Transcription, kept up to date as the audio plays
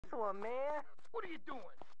one, man. What are you doing?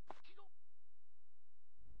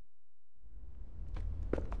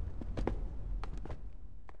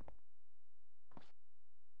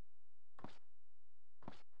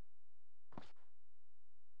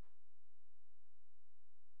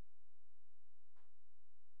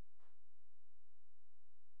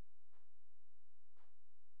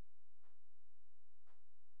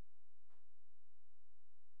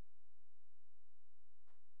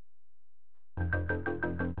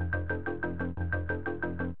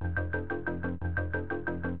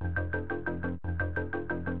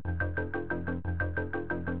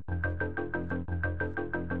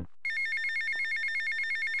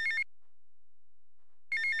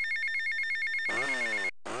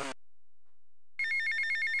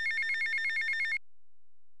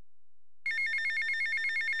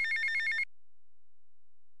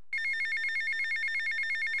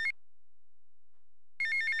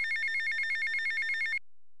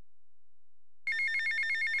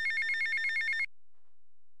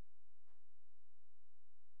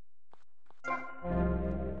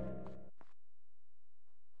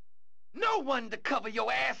 No one to cover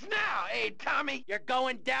your ass now, eh, Tommy? You're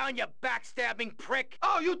going down, you backstabbing prick!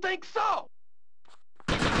 Oh, you think so?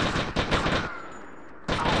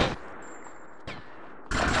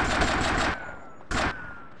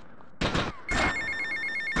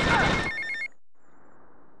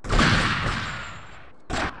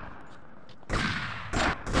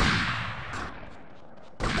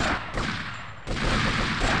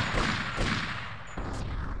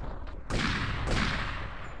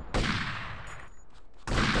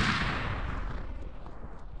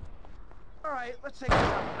 All right, let's take this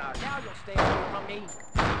up now. Now you'll stay away from me.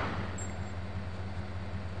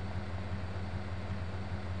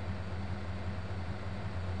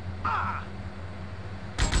 Ah!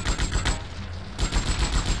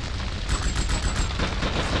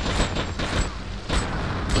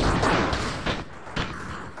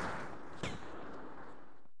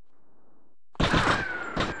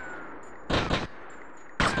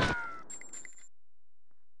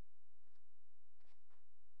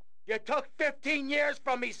 You took 15 years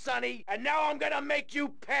from me, Sonny, and now I'm gonna make you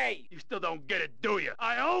pay! You still don't get it, do you?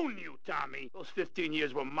 I own you, Tommy. Those 15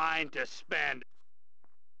 years were mine to spend.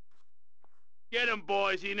 Get him,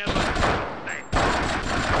 boys. He never thank.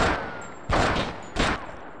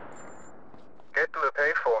 Get to the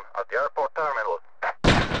payphone at the airport terminal.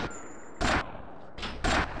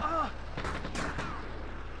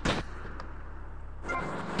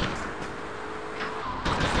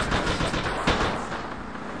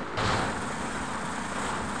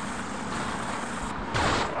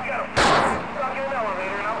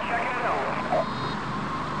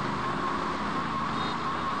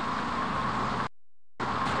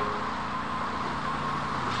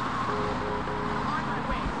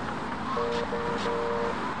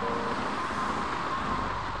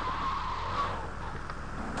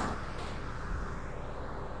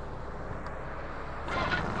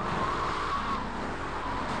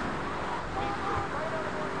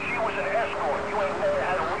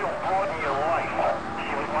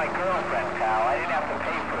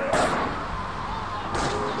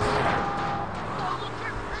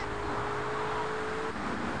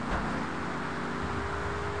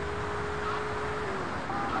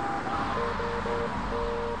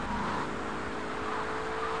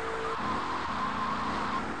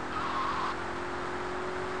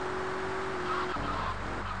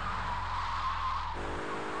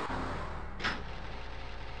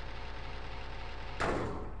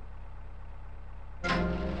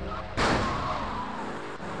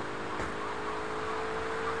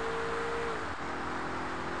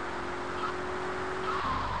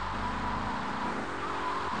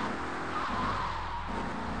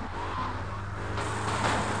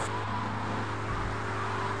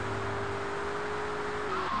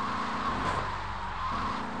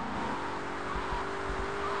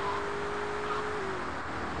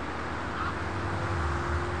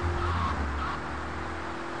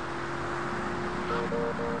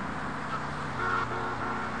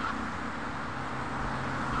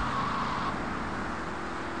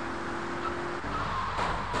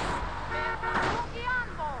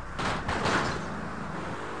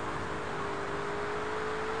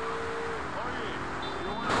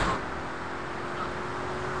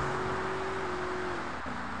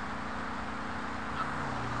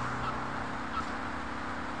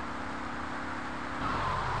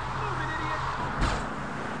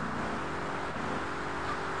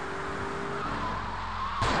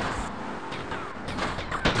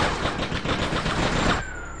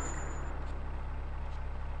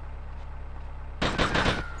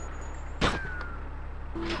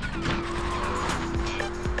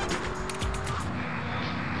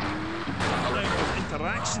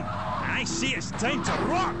 I say it's time to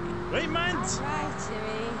rock. Right, man? Right,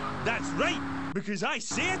 Jimmy. That's right, because I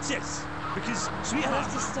say it is. Because, sweetheart,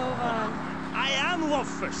 Where's the stove on? I am Love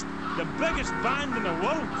Fist, the biggest band in the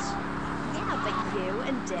world. Yeah, but you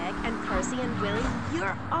and Dick and Percy and Willie,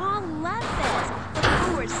 you're all Love Fist. The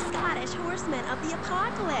four Scottish horsemen of the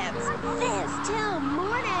apocalypse. This till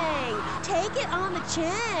morning. Take it on the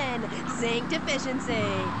chin. Zinc deficiency.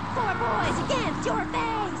 Four boys against your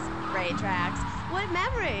face. Great tracks. What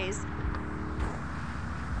memories?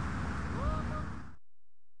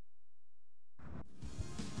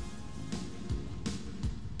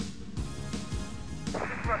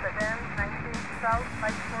 Rotterdam, 19 South,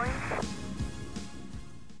 5 points.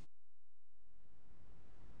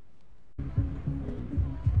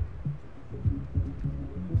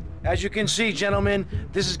 As you can see, gentlemen,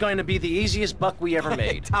 this is going to be the easiest buck we ever Hey,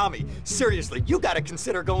 made. Tommy, seriously, you gotta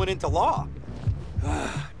consider going into law.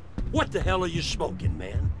 What the hell are you smoking,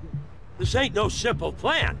 man? This ain't no simple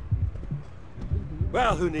plan.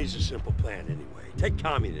 Well, who needs a simple plan anyway? Take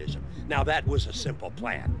communism. Now that was a simple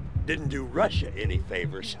plan. Didn't do Russia any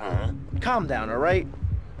favors, huh? Calm down, all right?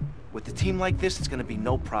 With a team like this, it's gonna be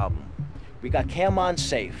no problem. We got Cam on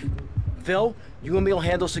safe. Phil, you and me will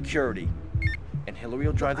handle security. And Hillary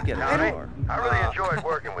will drive the getaway Tommy, car. I really enjoyed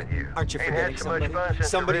working with you. Aren't you Ain't forgetting had so much somebody? fun since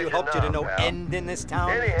Somebody who the helped you to no original, pal. end in this town?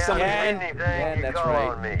 Anyhow, Somebody... Ken, Ken, that's call right.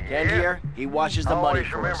 on me, Ken yeah? here, he washes the money Always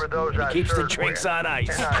for us. remember those He I keeps the served drinks with. on ice.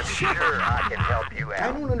 And I'm sure I can help you out.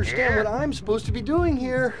 I don't understand what I'm supposed to be doing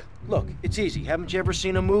here. Look, it's easy. Haven't you ever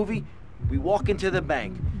seen a movie? We walk into the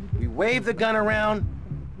bank, we wave the gun around,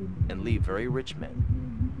 and leave very rich men.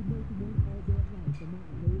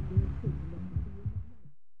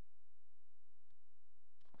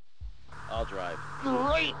 I'll drive.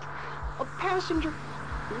 Great! A passenger!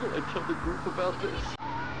 Wait till I tell the group about this.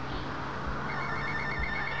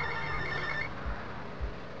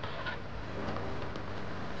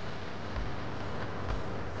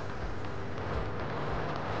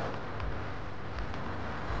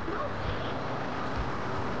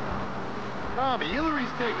 Tommy, Hillary's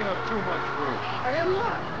taking up too much room. I am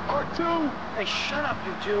not! R2? Hey, shut up,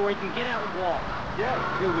 you two, or you can get out and walk.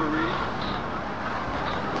 Yeah, Hillary.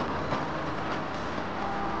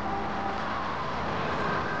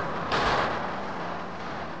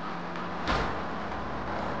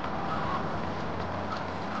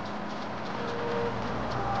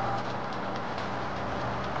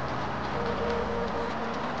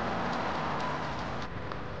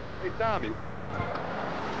 Hey, Tommy.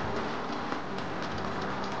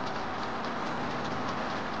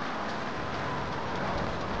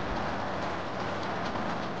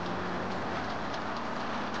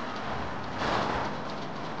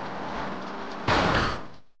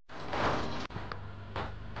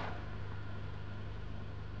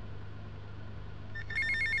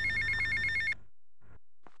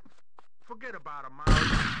 Forget about him, Miles.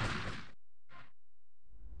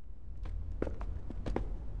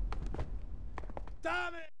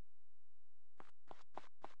 Damn it!